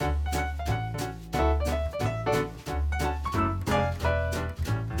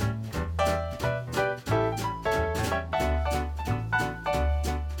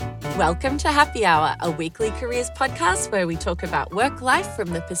Welcome to Happy Hour, a weekly careers podcast where we talk about work life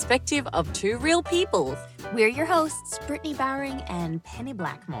from the perspective of two real people. We're your hosts, Brittany Bowering and Penny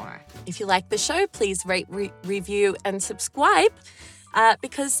Blackmore. If you like the show, please rate, review, and subscribe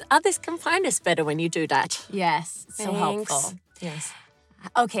because others can find us better when you do that. Yes, so Thanks. helpful. Yes.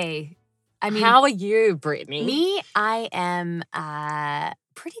 Okay, How are you, Brittany? Me, I am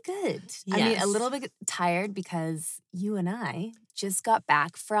pretty good. I mean, a Yes. little bit tired because you and I just got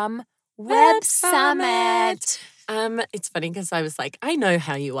back from Web Web Summit. It's funny because I was like, I know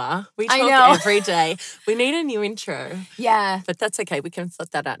how you are. We I talk know. every day. We need a new intro, Yeah. but that's okay. We can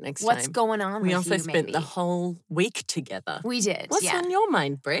sort that out next What's time. going on We with also you, spent maybe? the whole week together. We did, What's yeah. on your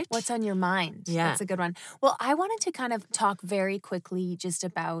mind, Britt? What's on your mind? Yeah. That's a good one. Well, I wanted to kind of talk very quickly just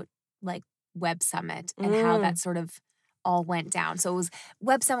about like Web Summit and how that sort of all went down. So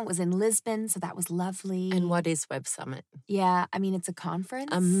Web Summit was in Lisbon, so that was lovely. And what is Web Summit? Yeah, I mean, it's a conference.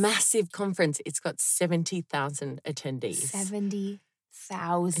 A massive conference. It's got 70,000 attendees.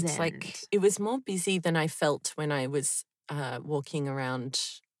 70,000. It's like, it was more busy than I felt when I was walking around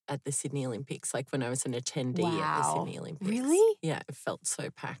at the Sydney Olympics, like when I was an attendee at the Wow. Sydney Olympics. Really? Yeah, it felt so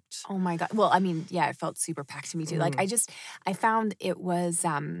packed. Oh my God. Well, I mean, yeah, it felt super packed to me too. Like I found it was,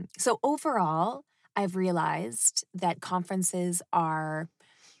 so overall, I've realized that conferences are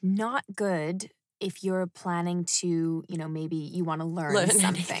not good if you're planning to, maybe you want to learn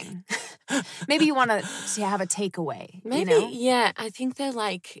something. Maybe you want to have a takeaway. Maybe, yeah. I think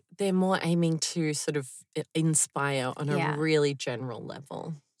they're more aiming to sort of inspire on Yeah. a really general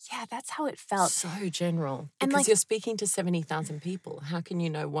level. Yeah, that's how it felt. So general. And, Because like- you're speaking to 70,000 people. How can you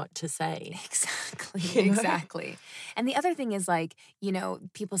know what to say? Exactly. You know? Exactly. And the other thing is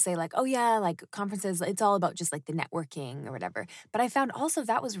people say like, oh yeah, like conferences, it's all about just like the networking or whatever. But I found also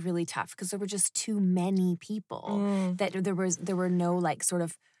that was really tough because there were just too many people that there were no like sort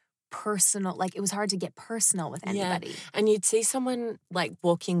of personal, like it was hard to get personal with anybody. Yeah. And you'd see someone like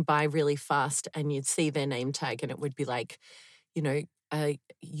walking by really fast and you'd see their name tag and it would be like,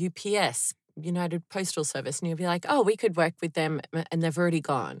 UPS, United Postal Service. And you'd be like, oh, we could work with them and they've already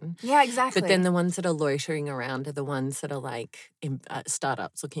gone. Yeah, exactly. But then the ones that are loitering around are the ones that are like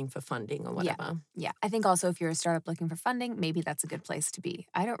startups looking for funding or whatever. Yeah. I think also if you're a startup looking for funding, maybe that's a good place to be.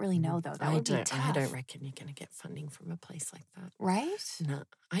 I don't really know though. That would be tough. I don't reckon you're going to get funding from a place like that. Right? No.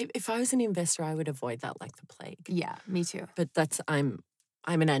 If I was an investor, I would avoid that like the plague. Yeah, me too. But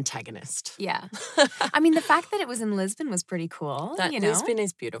I'm an antagonist. Yeah. I mean, the fact that it was in Lisbon was pretty cool. Lisbon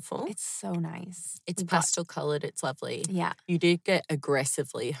is beautiful. It's so nice. It's pastel coloured. It's lovely. Yeah. You do get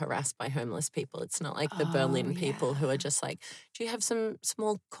aggressively harassed by homeless people. It's not like the Berlin Oh, people who are just like, do you have some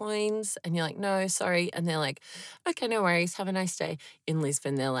small coins? And you're like, no, sorry. And they're like, okay, no worries. Have a nice day. In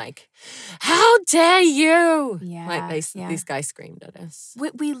Lisbon, they're like, how dare you? Yeah, Like yeah. this guy screamed at us.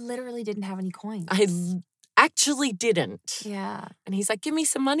 We literally didn't have any coins. Actually didn't. Yeah. And he's like, give me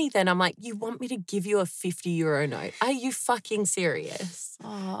some money then. I'm like, you want me to give you a 50 euro note? Are you fucking serious?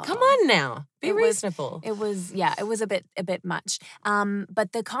 Oh. Come on now. Be It was- reasonable. It was a bit much.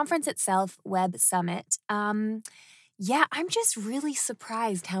 But the conference itself, Web Summit, I'm just really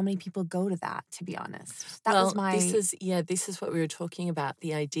surprised how many people go to that, to be honest. That was my this is what we were talking about,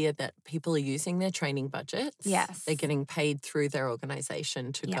 the idea that people are using their training budgets. Yes. They're getting paid through their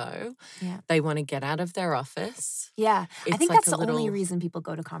organization to go. Yeah. They want to get out of their office. Yeah. I It's think like that's a the only little- reason people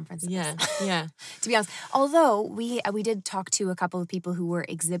go to conferences. Yeah, yeah. To be honest. Although we did talk to a couple of people who were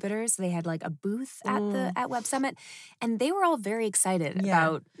exhibitors. They had like a booth at Web Summit, and they were all very excited Yeah.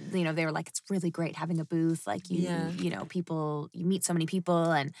 about, they were like, it's really great having a booth. Like you meet so many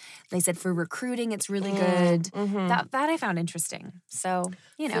people, and they said for recruiting it's really good. Mhm. That I found interesting. So,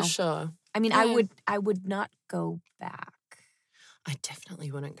 For sure. I mean, Yeah. I would not go back. I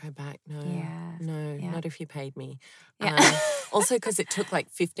definitely wouldn't go back. No. Yeah, No, yeah. not if you paid me. Yeah. Also, because it took like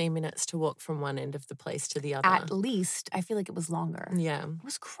 15 minutes to walk from one end of the place to the other. At least I feel like it was longer. Yeah. It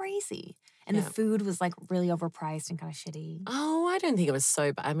was crazy. And Yeah. the food was like really overpriced and kind of shitty. Oh, I don't think it was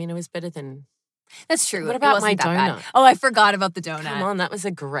so bad. I mean, it was better than. That's true. What It about wasn't my that bad. donut? Oh, I forgot about the donut. Come on, that was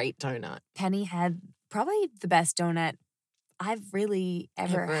a great donut. Penny had probably the best donut I've really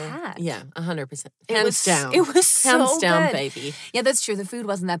ever had. Yeah, 100%. It Hands was, down. It was so Hands down, good. baby. Yeah, that's true. The food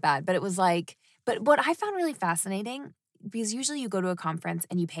wasn't that bad, but it was like, but what I found really fascinating, because usually you go to a conference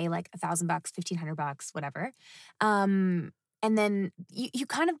and you pay like $1,000, $1,500, whatever. And then you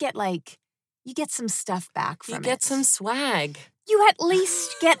kind of get like, you get some stuff back from You it. get some swag. You at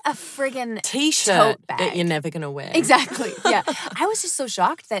least get a friggin' T-shirt tote that bag. you're never going to wear. Exactly. Yeah. I was just so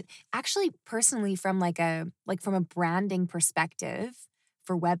shocked that actually personally from from a branding perspective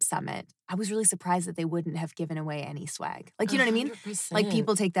for Web Summit, I was really surprised that they wouldn't have given away any swag. Like, you know what I mean? 100%. Like,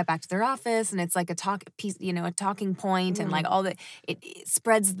 people take that back to their office, and it's like a talk piece, you know, a talking point, and like all the it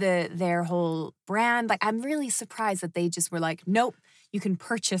spreads their whole brand. Like, I'm really surprised that they just were like, nope, you can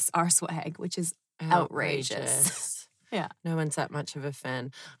purchase our swag, which is outrageous. Yeah. No one's that much of a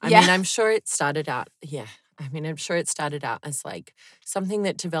fan. Yeah. I mean, I'm sure it started out, I'm sure it started out as like something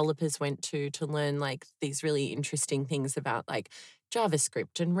that developers went to learn like these really interesting things about like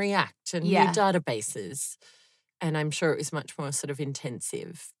JavaScript and React and new databases. And I'm sure it was much more sort of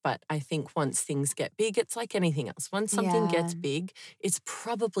intensive. But I think once things get big, it's like anything else. Once something gets big, it's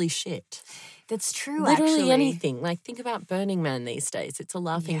probably shit. That's true, Literally actually. anything. Like, think about Burning Man these days. It's a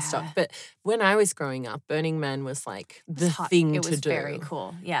laughing stock. But when I was growing up, Burning Man was like the thing to do. It was very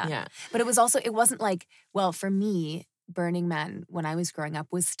cool. Yeah. Yeah. But it wasn't like, well, for me, Burning Man, when I was growing up,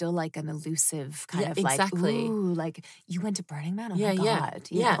 was still like an elusive kind of like, ooh, like, you went to Burning Man? Oh my God.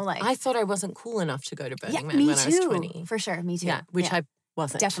 You know, like, I thought I wasn't cool enough to go to Burning Man me when too. I was 20. For sure, me too. Yeah, which I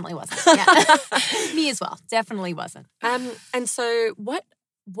wasn't. Definitely wasn't. Yeah. Me as well. Definitely wasn't. And so what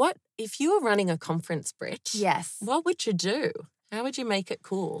if you were running a conference, Britt? Yes. What would you do? How would you make it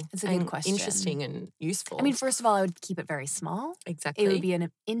cool? It's a good question. Interesting and useful. I mean, first of all, I would keep it very small. Exactly. It would be an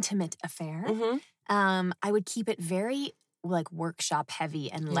intimate affair. Mm-hmm. I would keep it very like workshop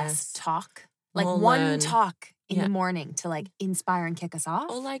heavy and less talk. Like More one learn. talk in the morning to like inspire and kick us off.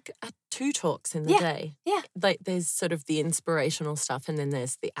 Or like 2 talks in the day. Yeah. Like there's sort of the inspirational stuff and then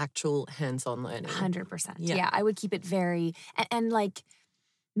there's the actual hands-on learning. 100%. Yeah. Yeah, I would keep it very, and like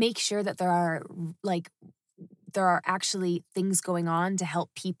make sure that there are actually things going on to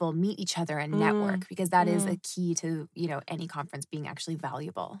help people meet each other and network, because that is a key to, you know, any conference being actually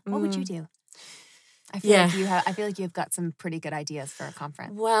valuable. What would you do? I feel like you've got some pretty good ideas for a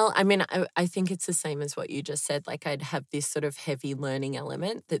conference. Well, I mean, I think it's the same as what you just said. Like, I'd have this sort of heavy learning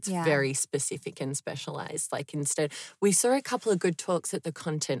element that's very specific and specialized. Like, instead, we saw a couple of good talks at the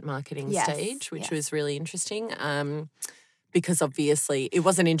content marketing stage, which was really interesting. Because obviously, it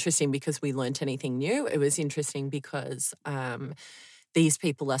wasn't interesting because we learnt anything new. It was interesting because these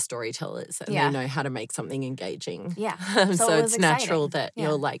people are storytellers and they know how to make something engaging. Yeah. So it it's natural that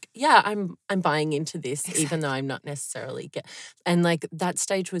you're like, I'm buying into this, even though I'm not necessarily and like that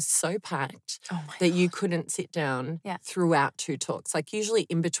stage was so packed that you couldn't sit down throughout 2 talks. Like usually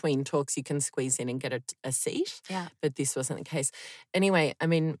in between talks you can squeeze in and get a seat. Yeah. But this wasn't the case. Anyway, I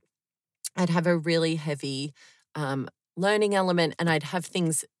mean, I'd have a really heavy learning element and I'd have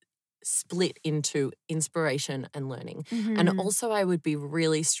things split into inspiration and learning. And also I would be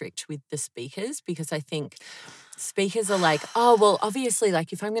really strict with the speakers, because I think speakers are like, oh, well, obviously,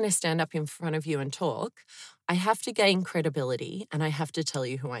 like if I'm going to stand up in front of you and talk, I have to gain credibility and I have to tell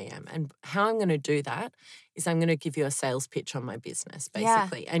you who I am. And how I'm going to do that is I'm going to give you a sales pitch on my business,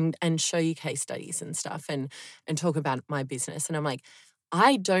 basically, and show you case studies and stuff and talk about my business. And I'm like,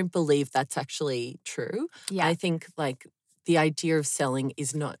 I don't believe that's actually true. Yeah. I think like the idea of selling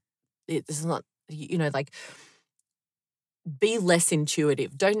is not, it's not, you know, like be less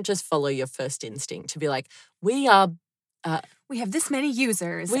intuitive. Don't just follow your first instinct to be like, we have this many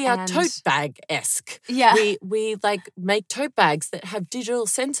users. We are tote bag-esque. Yeah. We like make tote bags that have digital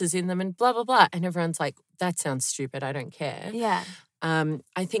sensors in them and blah, blah, blah. And everyone's like, that sounds stupid. I don't care. Yeah.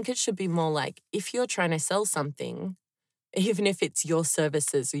 I think it should be more like if you're trying to sell something, even if it's your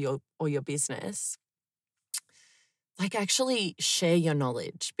services or your business, like actually share your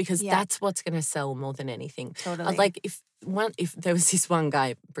knowledge, because that's what's going to sell more than anything. Totally. Like if there was this one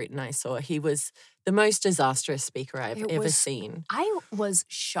guy, Britt and I saw, he was the most disastrous speaker I've ever seen. I was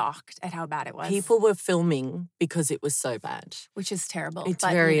shocked at how bad it was. People were filming because it was so bad. Which is terrible. It's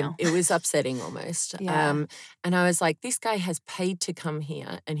but, very, you know. it was upsetting almost. Yeah. And I was like, this guy has paid to come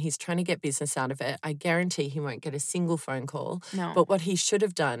here and he's trying to get business out of it. I guarantee he won't get a single phone call. No. But what he should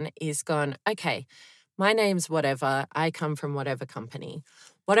have done is gone, okay, my name's whatever. I come from whatever company.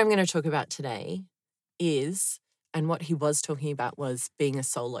 What I'm going to talk about today is, and what he was talking about was being a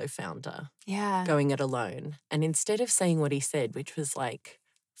solo founder. Yeah. Going it alone. And instead of saying what he said, which was like,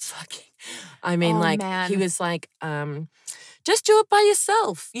 fucking, I mean, he was like, just do it by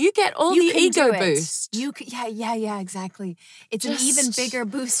yourself. You get all the ego boost. Yeah, exactly. It's an even bigger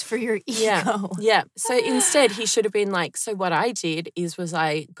boost for your ego. Yeah. So instead, he should have been like, so what I did was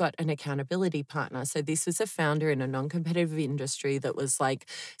I got an accountability partner. So this was a founder in a non-competitive industry that was like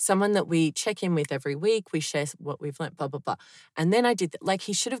someone that we check in with every week. We share what we've learned, blah, blah, blah. And then I did, like,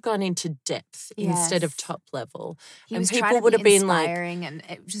 he should have gone into depth instead of top level. He and was people trying to would have been like, and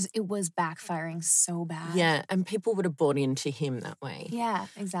it was backfiring so bad. yeah. And people would have bought into him that way. Yeah,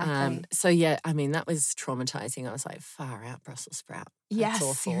 exactly. So, yeah, I mean, that was traumatizing. I was like, far out Brussels sprout. That's Yes,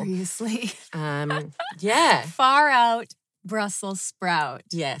 awful. seriously. Yeah. Far out Brussels sprout.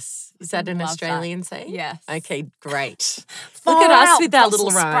 Yes. Is that an Love Australian saying? Yes. Okay, great. Far Look at us out with our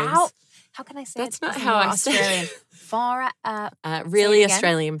Brussels little rhymes. sprout. How can I say That's it? not It's how more I say it. Australian. Far out. Really again.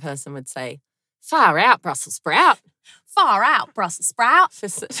 Australian person would say, far out Brussels sprout. Far out Brussels sprout. For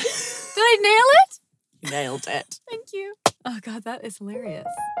Did I nail it? You nailed it. Thank you. Oh God, that is hilarious.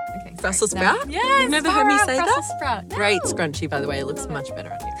 Okay, sorry. Brussels No. sprout? Yes. You've never far heard me out say that? Brussels sprout. No. Great scrunchie, by the way. It looks much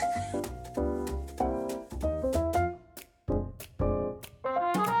better on you.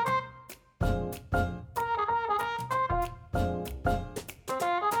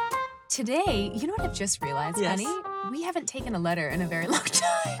 Today, you know what I've just realized, Yes. honey? We haven't taken a letter in a very long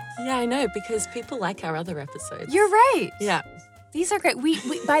time. Yeah, I know, because people like our other episodes. You're right. Yeah. These are great. We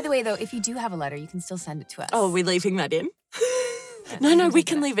by the way, though, if you do have a letter, you can still send it to us. Oh, are we leaving that in? I No, can we take it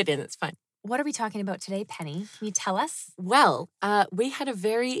can out. leave it in. It's fine. What are we talking about today, Penny? Can you tell us? Well, we had a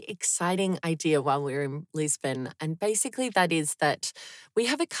very exciting idea while we were in Lisbon. And basically, that is that we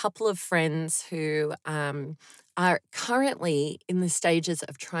have a couple of friends who are currently in the stages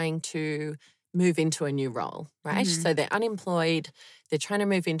of trying to move into a new role, right? Mhm. So they're unemployed, they're trying to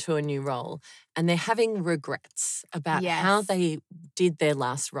move into a new role, and they're having regrets about how Yes. they did their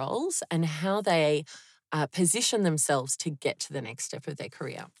last roles and how they position themselves to get to the next step of their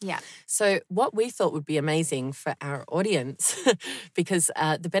career. Yeah. So, what we thought would be amazing for our audience, because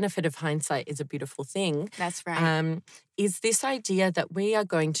the benefit of hindsight is a beautiful thing, That's right. is this idea that we are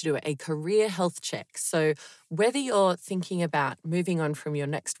going to do a career health check. So, whether you're thinking about moving on from your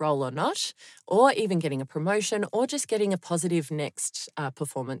next role or not, or even getting a promotion, or just getting a positive next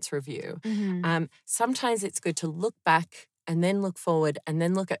performance review, Mhm. sometimes it's good to look back and then look forward and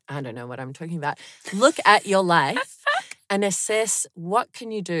then look at, I don't know what I'm talking about, look at your life and assess what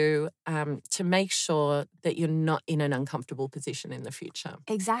can you do to make sure that you're not in an uncomfortable position in the future.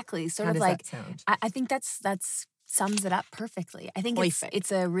 Exactly. Sort How of does like that sound? I think that's sums it up perfectly. I think Perfect.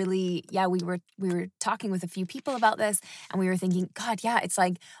 it's a really we were talking with a few people about this and we were thinking, God, yeah, it's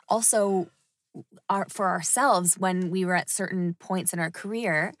like also for ourselves when we were at certain points in our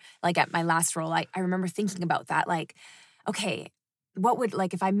career, like at my last role, I remember thinking about that, like, okay, what would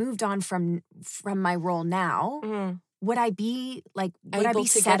like if I moved on from my role now, would I be like would I Able be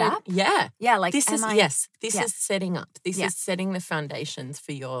to set get it? up? Yeah. Yeah, like This am is, I yes, this Yeah. is setting up. This Yeah. is setting the foundations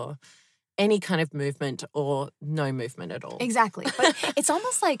for your any kind of movement or no movement at all. Exactly. But it's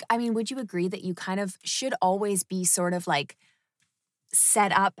almost like, I mean, would you agree that you kind of should always be sort of like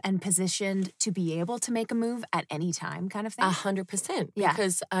set up and positioned to be able to make a move at any time kind of thing? 100%. Yeah.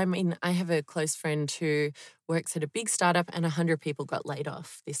 Because I mean, I have a close friend who works at a big startup and 100 people got laid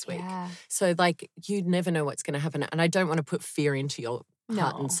off this week. Yeah. So, like, you never know what's going to happen. And I don't want to put fear into your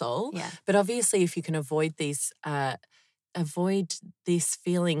heart No. and soul. Yeah. But obviously, if you can avoid these, avoid this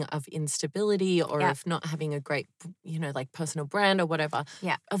feeling of instability or Yeah. of not having a great, like personal brand or whatever,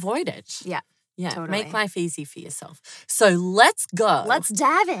 Yeah. avoid it. Yeah. Yeah. Totally. Make life easy for yourself. So let's go. Let's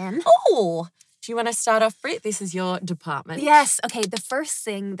dive in. Oh, do you want to start off, Britt? This is your department. Yes. Okay. The first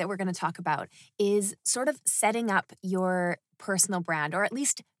thing that we're going to talk about is sort of setting up your personal brand, or at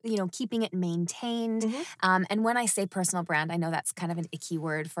least, keeping it maintained. Mhm. And when I say personal brand, I know that's kind of an icky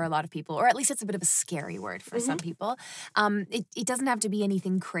word for a lot of people, or at least it's a bit of a scary word for some people. It doesn't have to be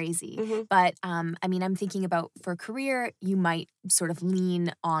anything crazy. Mhm. But I mean, I'm thinking about for career, you might sort of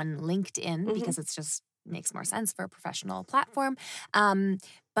lean on LinkedIn because it's just makes more sense for a professional platform.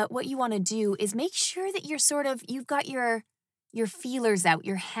 But what you want to do is make sure that you've got your feelers out,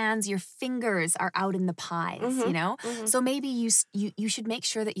 your hands, your fingers are out in the pies, Mhm. So maybe you should make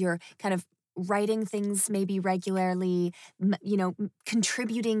sure that you're kind of writing things maybe regularly,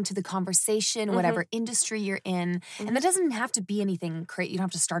 contributing to the conversation, whatever industry you're in. And that doesn't have to be anything crazy. You don't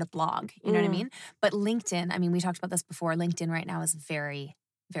have to start a blog, you know what I mean? But LinkedIn, I mean, we talked about this before. LinkedIn right now is very,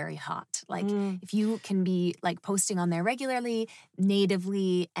 very hot. Like if you can be like posting on there regularly,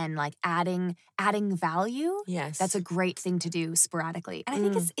 natively, and like adding value, Yes. that's a great thing to do sporadically. And I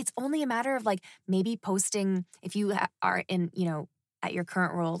think it's only a matter of like maybe posting if you are in, at your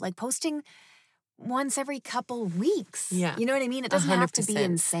current role, like posting once every couple weeks. Yeah. You know what I mean? It doesn't have to be 100%.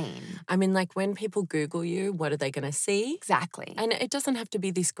 insane. I mean, like when people Google you, what are they going to see? Exactly. And it doesn't have to be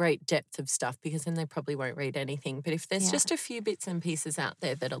this great depth of stuff because then they probably won't read anything. But if there's Yeah. just a few bits and pieces out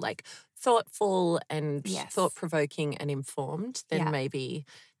there that are like thoughtful and Yes. thought-provoking and informed, then Yeah. maybe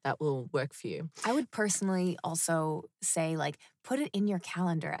that will work for you. I would personally also say, like, put it in your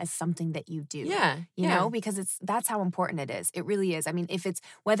calendar as something that you do. Yeah. You know, because that's how important it is. It really is. I mean, if it's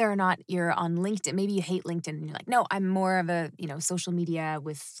whether or not you're on LinkedIn, maybe you hate LinkedIn and you're like, no, I'm more of a, social media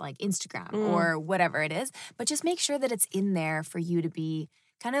with like Instagram or whatever it is. But just make sure that it's in there for you to be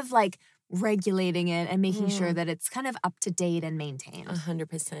kind of like regulating it and making sure that it's kind of up to date and maintained.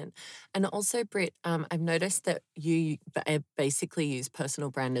 100%. And also, Britt, I've noticed that you basically use personal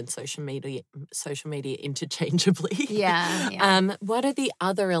brand and social media interchangeably. Yeah. What are the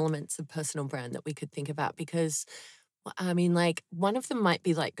other elements of personal brand that we could think about? Because I mean, like, one of them might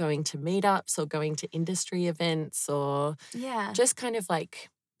be like going to meetups or going to industry events or just kind of like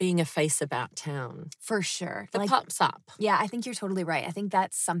being a face about town. For sure. That pops up. Yeah, I think you're totally right. I think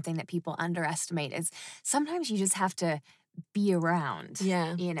that's something that people underestimate is sometimes you just have to be around.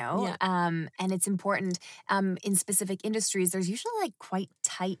 Yeah. Yeah. And it's important in specific industries. There's usually like quite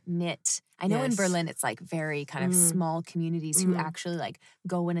tight knit. I know in Berlin it's like very kind of small communities who actually like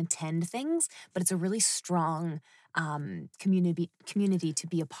go and attend things, but it's a really strong community to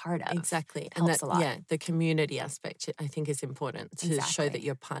be a part of. Exactly. It helps a lot. Yeah, the community aspect I think is important to show that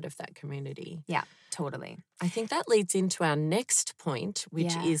you're part of that community. Yeah, totally. I think that leads into our next point,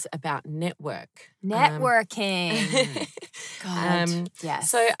 which is about networking. God, yes.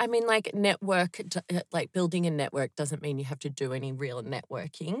 So, I mean, like like building a network doesn't mean you have to do any real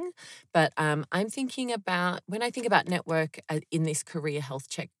networking. But I'm thinking about, when I think about network in this career health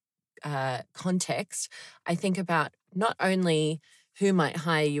check context, I think about not only who might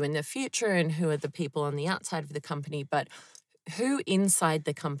hire you in the future and who are the people on the outside of the company, but who inside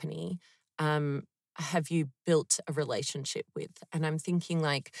the company have you built a relationship with? And I'm thinking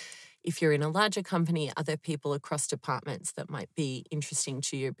like, if you're in a larger company, are there people across departments that might be interesting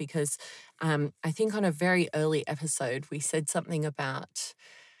to you? Because I think on a very early episode, we said something about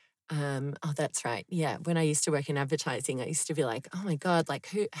that's right. Yeah. When I used to work in advertising, I used to be like, oh my God, like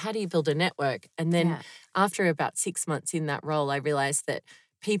how do you build a network? And then after about 6 months in that role, I realized that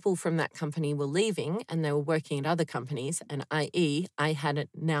people from that company were leaving and they were working at other companies, and i.e. I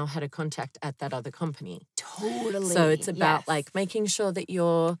now had a contact at that other company. Totally. So it's about like making sure that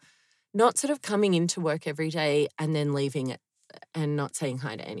you're not sort of coming into work every day and then leaving it and not saying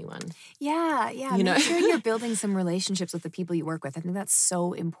hi to anyone. Yeah. Make sure you're building some relationships with the people you work with. I think that's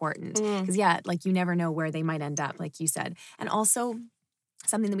so important because, like you never know where they might end up, like you said. And also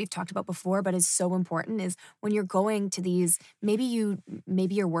something that we've talked about before, but is so important is when you're going to these, maybe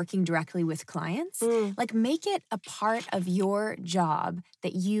you're working directly with clients, like make it a part of your job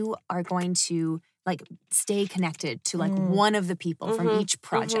that you are going to like stay connected to like one of the people from each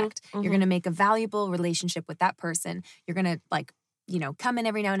project. You're going to make a valuable relationship with that person. You're going to like, come in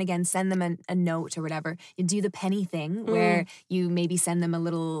every now and again, send them a note or whatever. You do the penny thing where you maybe send them a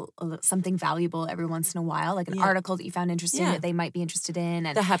little something valuable every once in a while, like an article that you found interesting that they might be interested in.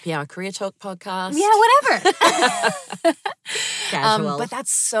 And the Happy Hour Career Talk podcast. Yeah, whatever. Casual. But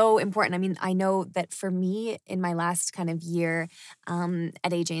that's so important. I mean, I know that for me in my last kind of year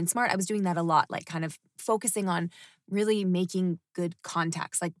at AJ and Smart, I was doing that a lot, like kind of focusing on really making good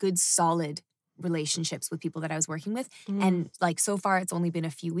contacts, like good solid relationships with people that I was working with. And like so far it's only been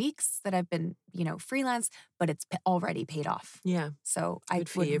a few weeks that I've been, freelance, but it's already paid off. Yeah. So I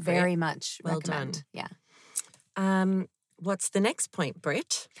would very much recommend. Done. Yeah. What's the next point,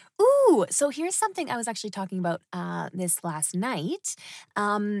 Britt? Ooh, so here's something I was actually talking about this last night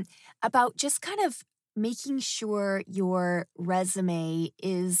about just kind of making sure your resume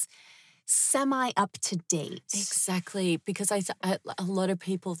is semi up to date. Exactly, because a lot of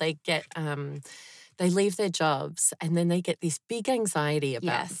people, they get they leave their jobs and then they get this big anxiety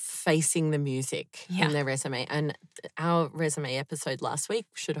about facing the music in their resume. And our resume episode last week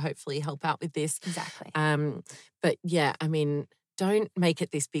should hopefully help out with this. Exactly. But yeah, I mean, don't make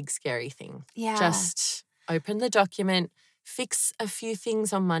it this big scary thing. Yeah. Just open the document, fix a few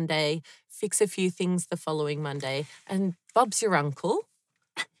things on Monday, fix a few things the following Monday, and Bob's your uncle.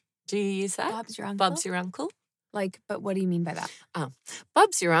 Do you use that? Bob's your uncle? Bob's your uncle. Like, but what do you mean by that? Oh,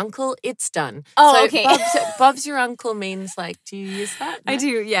 Bob's your uncle, it's done. Oh, so okay. Bob's your uncle means like, do you use that? No? I do.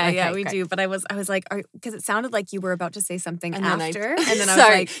 Yeah, Okay, we great. do. But I was like, because it sounded like you were about to say something And after. then and then I was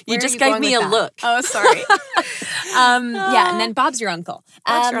sorry, like, you where just are gave going me with a that? look. Oh, sorry. Yeah, and then Bob's your uncle.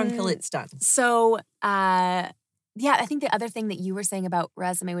 Bob's your uncle, it's done. So, yeah, I think the other thing that you were saying about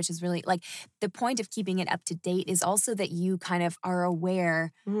resume, which is really like the point of keeping it up to date, is also that you kind of are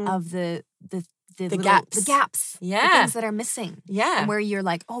aware of the gaps. The gaps. Yeah. The things that are missing. Yeah. And where you're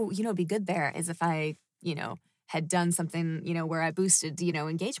like, oh, it'd be good there is if I, had done something, where I boosted,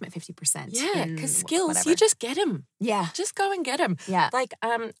 engagement 50%. Yeah, because skills, whatever. you just get them. Yeah. Just go and get them. Yeah. Like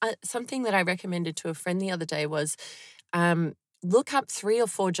something that I recommended to a friend the other day was look up 3 or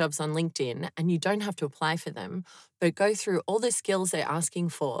 4 jobs on LinkedIn, and you don't have to apply for them, but go through all the skills they're asking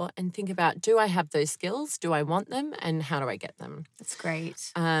for and think about, do I have those skills? Do I want them? And how do I get them? That's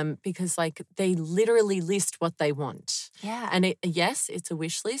great. Because like they literally list what they want. Yeah. And yes, it's a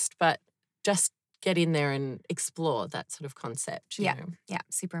wish list, but just get in there and explore that sort of concept. You know? Yeah,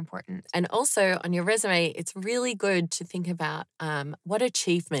 super important. And also on your resume, it's really good to think about what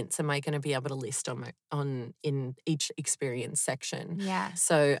achievements am I going to be able to list on in each experience section. Yeah.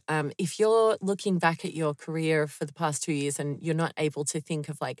 So if you're looking back at your career for the past 2 years and you're not able to think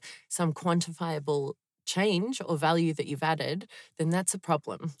of like some quantifiable change or value that you've added, then that's a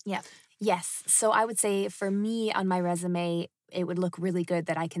problem. Yeah. Yes. So I would say for me on my resume, it would look really good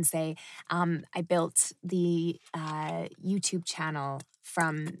that I can say I built the YouTube channel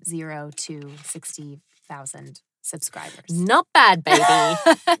from 0 to 60,000 subscribers. Not bad, baby.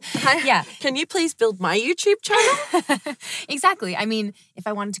 Yeah. Can you please build my YouTube channel? Exactly. I mean, if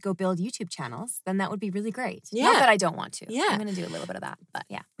I wanted to go build YouTube channels, then that would be really great. Yeah. Not that I don't want to. Yeah. I'm going to do a little bit of that, but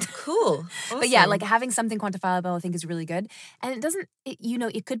yeah. Cool. Awesome. But yeah, like having something quantifiable I think is really good. And it doesn't,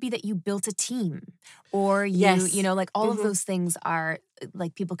 it could be that you built a team or Yes. like all of those things are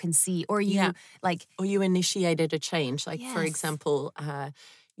like people can see or you like. Or you initiated a change. Like for Yes. example,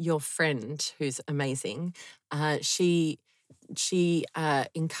 your friend who's amazing, she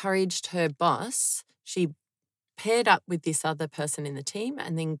encouraged her boss. She paired up with this other person in the team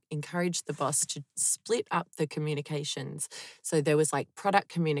and then encouraged the boss to split up the communications. So there was like product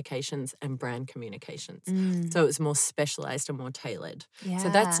communications and brand communications. So it was more specialized and more tailored. Yeah. So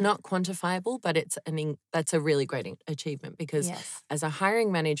that's not quantifiable, but that's a really great achievement because as a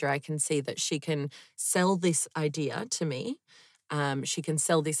hiring manager, I can see that she can sell this idea to me. She can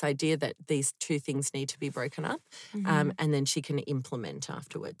sell this idea that these 2 things need to be broken up, and then she can implement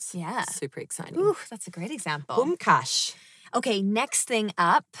afterwards. Yeah. Super exciting. Ooh, that's a great example. Boom cash. Okay, next thing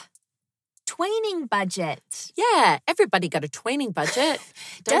up, training budget. Yeah, everybody got a training budget.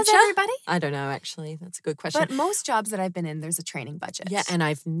 Does ya? everybody? I don't know, actually. That's a good question. But most jobs that I've been in, there's a training budget. Yeah, and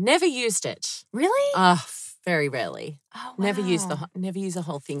I've never used it. Really? Very rarely. Oh, wow. Never use a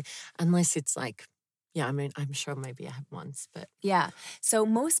whole thing unless it's like, yeah, I mean, I'm sure maybe I have once, but. Yeah. So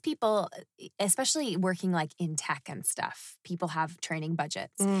most people, especially working like in tech and stuff, people have training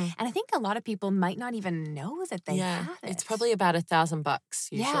budgets. And I think a lot of people might not even know that they have it. It's probably about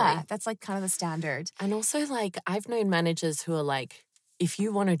 $1,000 usually. Yeah, that's like kind of the standard. And also like I've known managers who are like, if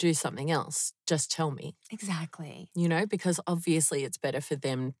you want to do something else, just tell me. Exactly. Because obviously it's better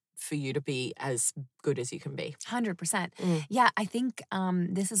for you to be as good as you can be. 100%. Yeah, I think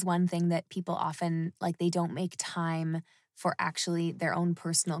this is one thing that people often, like they don't make time for actually their own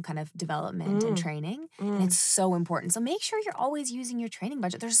personal kind of development and training. And it's so important. So make sure you're always using your training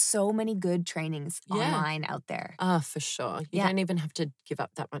budget. There's so many good trainings online out there. For sure. You don't even have to give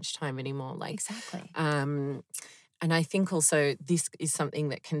up that much time anymore. Like Exactly. And I think also this is something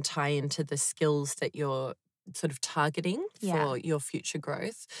that can tie into the skills that you're sort of targeting for your future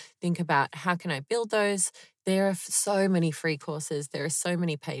growth. Think about how can I build those? There are so many free courses. There are so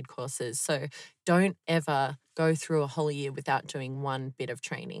many paid courses. So don't ever go through a whole year without doing one bit of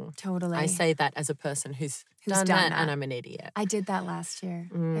training. Totally. I say that as a person who's done that and I'm an idiot. I did that last year.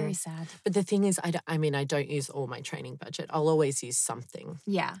 Very sad. But the thing is, I don't use all my training budget. I'll always use something.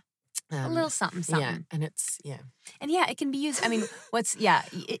 Yeah. A little something. Yeah, and it's, And it can be used. I mean,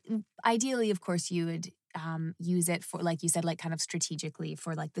 ideally, of course, you would use it for, like you said, like kind of strategically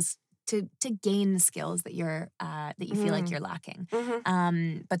for like this to gain the skills that you're that you feel like you're lacking.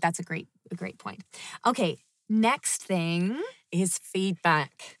 But that's a great point. Okay, next thing is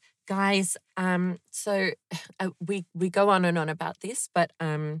feedback, guys. So we go on and on about this, but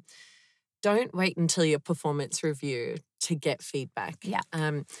don't wait until your performance review to get feedback. Yeah.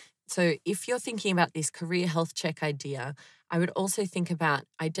 So if you're thinking about this career health check idea, I would also think about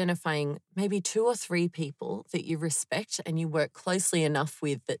identifying maybe 2 or 3 people that you respect and you work closely enough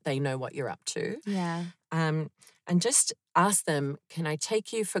with that they know what you're up to. Yeah. And just ask them, can I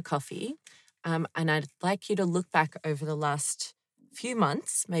take you for coffee? And I'd like you to look back over the last few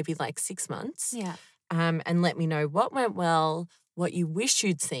months, maybe like 6 months. Yeah. And let me know what went well, what you wish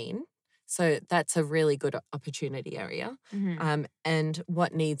you'd seen, So that's a really good opportunity area. And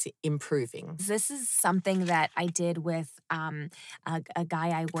what needs improving. This is something that I did with a guy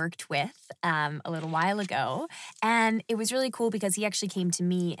I worked with a little while ago. And it was really cool because he actually came to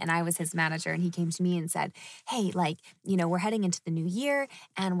me and I was his manager. And he came to me and said, hey, like, you know, we're heading into the new year.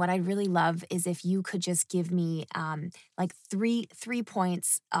 And what I'd really love is if you could just give me like three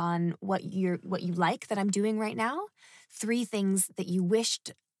points on what you like that I'm doing right now. 3 things that you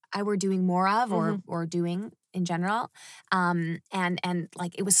wished I were doing more of or doing in general. And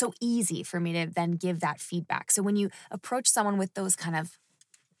like it was so easy for me to then give that feedback. So when you approach someone with those kind of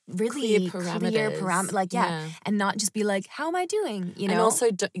really clear parameters, like, and not just be like, how am I doing? You know? And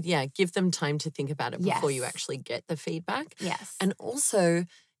also, give them time to think about it before you actually get the feedback. Yes. And also,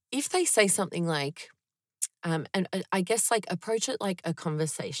 if they say something like, and I guess like approach it like a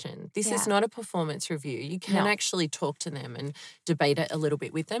conversation. This is not a performance review. You can actually talk to them and debate it a little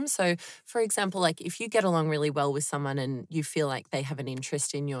bit with them. So, for example, like if you get along really well with someone and you feel like they have an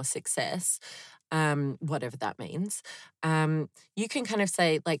interest in your success, whatever that means, you can kind of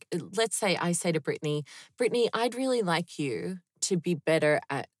say, like, let's say I say to Brittany, I'd really like you to be better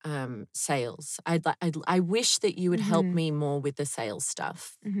at sales. I wish that you would help me more with the sales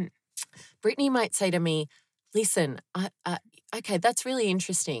stuff. Brittany might say to me, listen, okay, that's really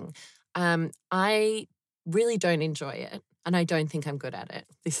interesting. I really don't enjoy it. And I don't think I'm good at it.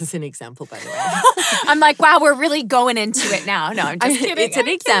 This is an example, by the way. I'm like, wow, we're really going into it now. No, I'm just kidding. It's an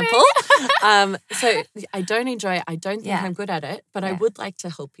example. So I don't enjoy it. I don't think I'm good at it, but I would like to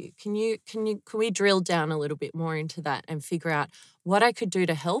help you. Can we drill down a little bit more into that and figure out what I could do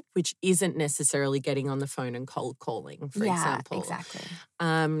to help, which isn't necessarily getting on the phone and cold calling, for example. Exactly.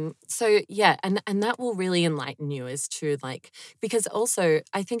 So and that will really enlighten you as to like, because also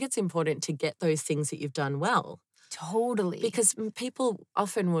I think it's important to get those things that you've done well. Totally. Because people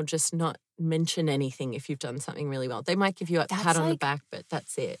often will just not mention anything if you've done something really well. They might give you a pat on the back, but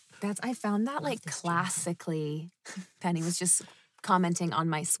that's it. I found that like classically, Penny was just commenting on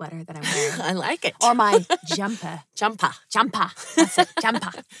my sweater that I'm wearing. I like it. Or my jumper. Jumper. That's it,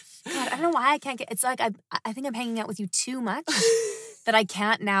 jumper. God, I don't know why I can't get, it's like I think I'm hanging out with you too much that I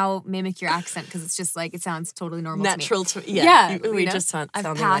can't now mimic your accent because it's just like, it sounds totally normal Natural to me. Yeah. We just sound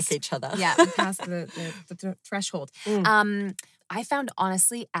like each other. Yeah, we passed the threshold. I found,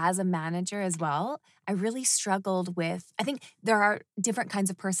 honestly, as a manager as well, I really struggled with, I think there are different kinds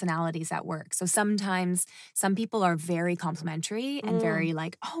of personalities at work. So sometimes some people are very complimentary and very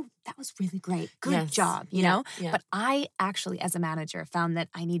like, oh, that was really great. Good job, you know? Yeah. But I actually, as a manager, found that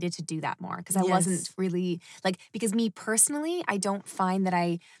I needed to do that more because I wasn't really, like, because me personally, I don't find that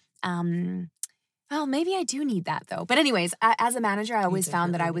I, well, maybe I do need that though. But anyways, as a manager, I always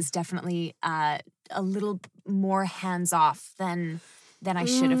found that I was definitely a little more hands-off than I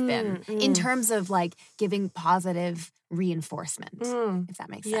should have been in terms of like giving positive reinforcement, if that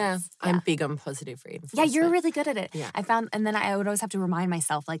makes sense. Yeah, I'm big on positive reinforcement. Yeah, you're really good at it. Yeah. I found, and then I would always have to remind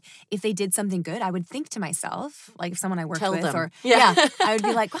myself, like, if they did something good, I would think to myself, like if someone I worked with, or I would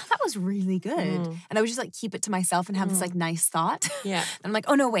be like, wow, that was really good. And I would just like keep it to myself and have this like nice thought. Yeah. And I'm like,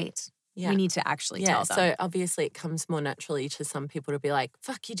 oh no, wait. Yeah. We need to actually tell them. So obviously it comes more naturally to some people to be like,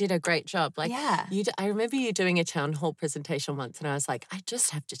 fuck, you did a great job. Like, I remember you doing a town hall presentation once and I was like, I just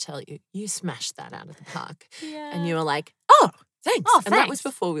have to tell you, you smashed that out of the park. And you were like, oh, thanks. And that was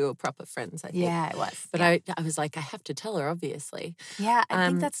before we were proper friends, I think. Yeah, it was. But I was like, I have to tell her, obviously. Yeah, I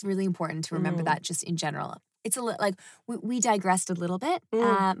think that's really important to remember that just in general. It's a little like we digressed a little bit,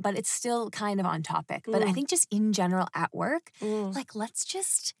 but it's still kind of on topic. But I think just in general at work, like let's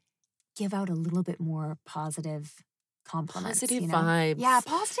just give out a little bit more positive compliments. Positive vibes. Yeah,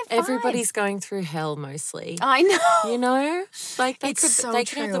 positive vibes. Everybody's going through hell mostly. I know. You know? Like they it's could so they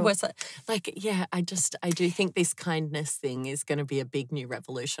true. could have the worst. Like, yeah, I do think this kindness thing is going to be a big new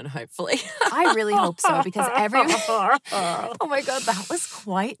revolution, hopefully. I really hope so because everyone oh my God, that was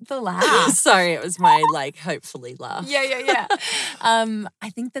quite the laugh. Sorry, it was my like hopefully laugh. Yeah. I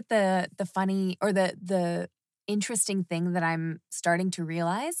think that the funny or the interesting thing that I'm starting to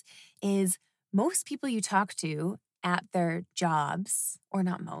realize is most people you talk to at their jobs, or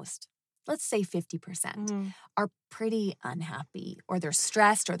not most, let's say 50%, are pretty unhappy or they're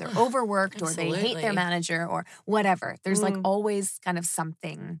stressed or they're overworked or they hate their manager or whatever. There's like always kind of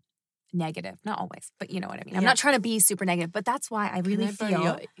something negative. Not always, but you know what I mean. I'm not trying to be super negative, but that's why I really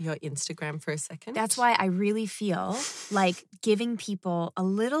feel your Instagram for a second. That's why I really feel like giving people a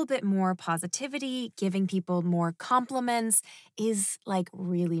little bit more positivity, giving people more compliments is like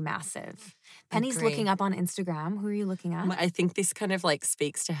really massive. Penny's looking up on Instagram. Who are you looking at? I think this kind of like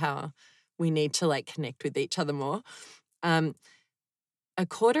speaks to how we need to like connect with each other more. a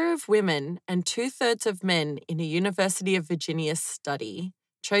quarter of women and 2/3 of men in a University of Virginia study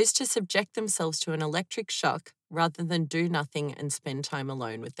chose to subject themselves to an electric shock rather than do nothing and spend time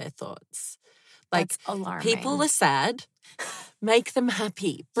alone with their thoughts. Like, That's alarming. people are sad. Make them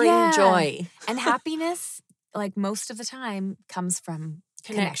happy. Bring joy. And happiness, like most of the time, comes from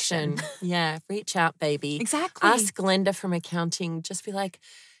connection. Yeah, reach out, baby. Exactly. Ask Glenda from accounting. Just be like,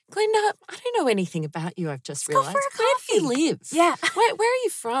 Glenda, I don't know anything about you, I've just realized. Go for a Where do you coffee. live? Yeah. Where are you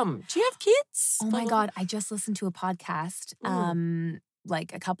from? Do you have kids? Oh my God, I just listened to a podcast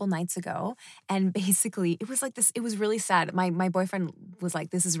like a couple nights ago, and basically it was like this, it was really sad. My boyfriend was like,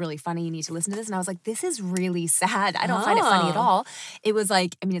 this is really funny, you need to listen to this. And I was like, this is really sad. I don't find it funny at all. It was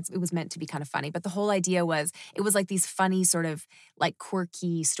like, I mean, it was meant to be kind of funny, but the whole idea was, it was like these funny sort of like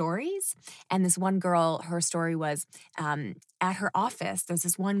quirky stories. And this one girl, her story was, at her office, there's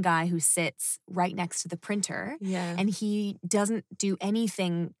this one guy who sits right next to the printer. Yeah. And he doesn't do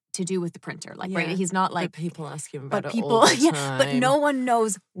anything to do with the printer. Like, right, he's not like, but people ask him about but it people, all the time. but no one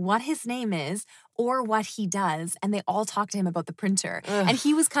knows what his name is or what he does, and they all talk to him about the printer. Ugh. And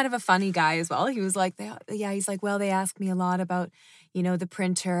he was kind of a funny guy as well. He was like, he's like, well, they ask me a lot about, you know, the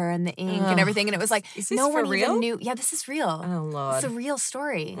printer and the ink and everything. And it was like, is this no for one real? even knew. Yeah, this is real. Oh, Lord. It's a real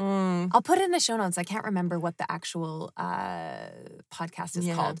story. Mm. I'll put it in the show notes. I can't remember what the actual podcast is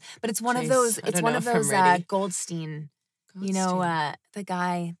called, but it's one of those. I It's don't one know of if I'm those ready. Goldstein. You know, the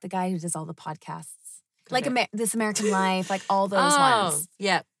guy who does all the podcasts, Got like it. This American Life, like all those ones.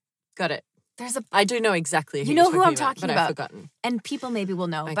 Yeah, got it. There's a, I do know exactly who You know you're who I'm talking talking but about. I've forgotten. and people maybe will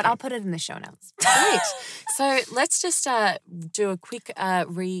know, but Okay. I'll put it in the show notes. Great. So let's just do a quick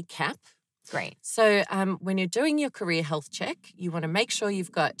recap. Great. So when you're doing your career health check, you want to make sure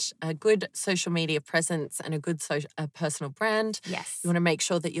you've got a good social media presence and a good personal brand. Yes. You want to make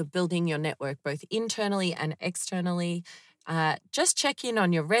sure that you're building your network both internally and externally. Just check in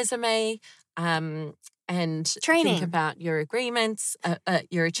on your resume and Training. think about your agreements,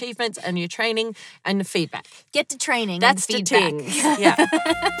 your achievements and your training and the feedback. Get to training. That's and the feedback. things. Yeah.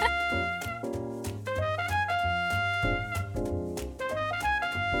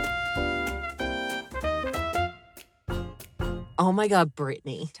 Oh my God,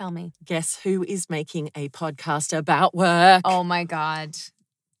 Brittany. Tell me. Guess who is making a podcast about work? Oh my God.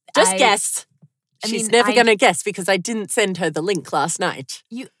 Just guess. I She's mean, never going to guess because I didn't send her the link last night.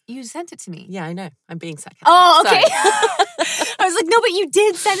 You sent it to me. Yeah, I know. I'm being sarcastic. Oh, okay. Sorry. I was like, no, but you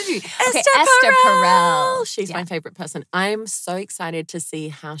did send it to me. Okay, Esther Perel. She's my favorite person. I'm so excited to see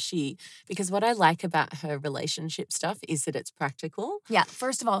how because what I like about her relationship stuff is that it's practical. Yeah.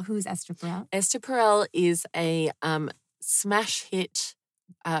 First of all, who's Esther Perel? Esther Perel is a smash hit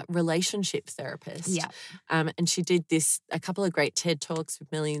relationship therapist. Yeah. And she did a couple of great TED Talks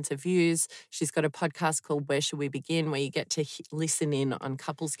with millions of views. She's got a podcast called Where Should We Begin, where you get to listen in on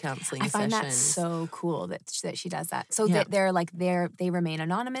couples counseling I find sessions. that so cool that she does that. So Yeah. they remain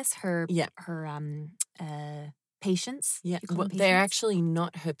anonymous. Her patients. Yeah, You call well, them they're patients? actually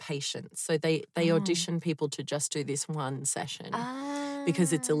not her patients. So they Oh. audition people to just do this one session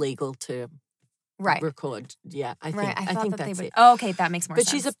because it's Ah. illegal to Right. record. Yeah, I think Right. I thought think that that's they would. it. Oh, okay. That makes more But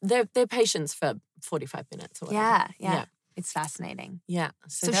sense. they're patients for 45 minutes or whatever. Yeah. Yeah. It's fascinating. Yeah.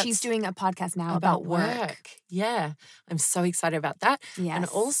 So that's she's doing a podcast now about work. Yeah. I'm so excited about that. Yes. And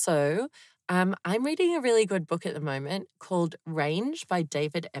also, I'm reading a really good book at the moment called Range by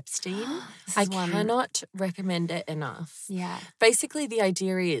David Epstein. This I is one- cannot recommend it enough. Yeah. Basically, the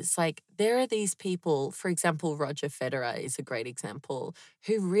idea is like there are these people, for example, Roger Federer is a great example,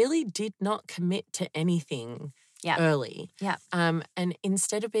 who really did not commit to anything early. Yeah. And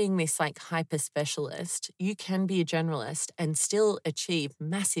instead of being this like hyper specialist, you can be a generalist and still achieve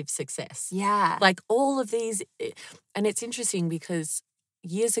massive success. Yeah. Like all of these, and it's interesting because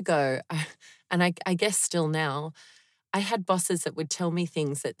years ago, and I guess still now, I had bosses that would tell me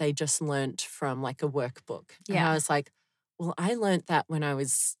things that they just learnt from like a workbook. And Yeah. I was like, well, I learnt that when I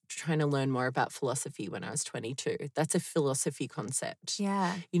was trying to learn more about philosophy when I was 22. That's a philosophy concept.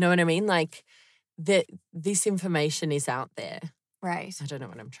 Yeah. You know what I mean? Like this information is out there. Right. I don't know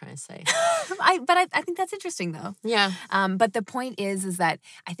what I'm trying to say. I think that's interesting though. Yeah. But the point is that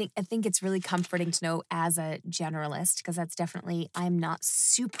I think it's really comforting to know as a generalist, because that's definitely, I'm not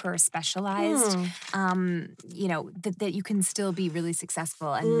super specialized. You know, that you can still be really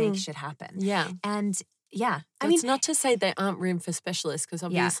successful and make shit happen. Yeah. And yeah, I That's mean, not to say there aren't room for specialists, because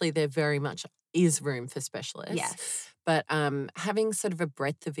obviously there very much is room for specialists. yes. But having sort of a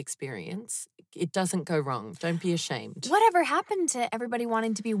breadth of experience, it doesn't go wrong. Don't be ashamed. Whatever happened to everybody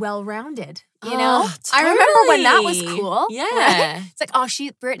wanting to be well-rounded? You Oh, know? I remember when that was totally. cool. Yeah. Right? It's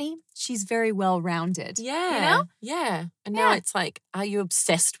like, Brittany, she's very well-rounded. Yeah. You know? Yeah. And now Yeah. it's like, are you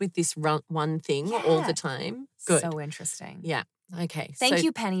obsessed with this one thing all Yeah. the time? Good. So interesting. Yeah. Okay. Thank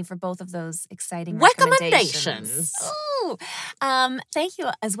you, Penny, for both of those exciting Recommendations. Ooh. Thank you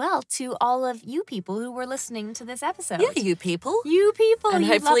as well to all of you people who were listening to this episode. Yeah, you people. You people. And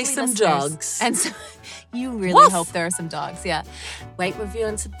you hopefully lovely some listeners. dogs. And so, you really Woof. hope there are some dogs. Yeah. Rate, review,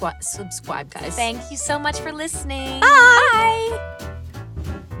 and subscribe, guys. Thank you so much for listening. Bye. Bye.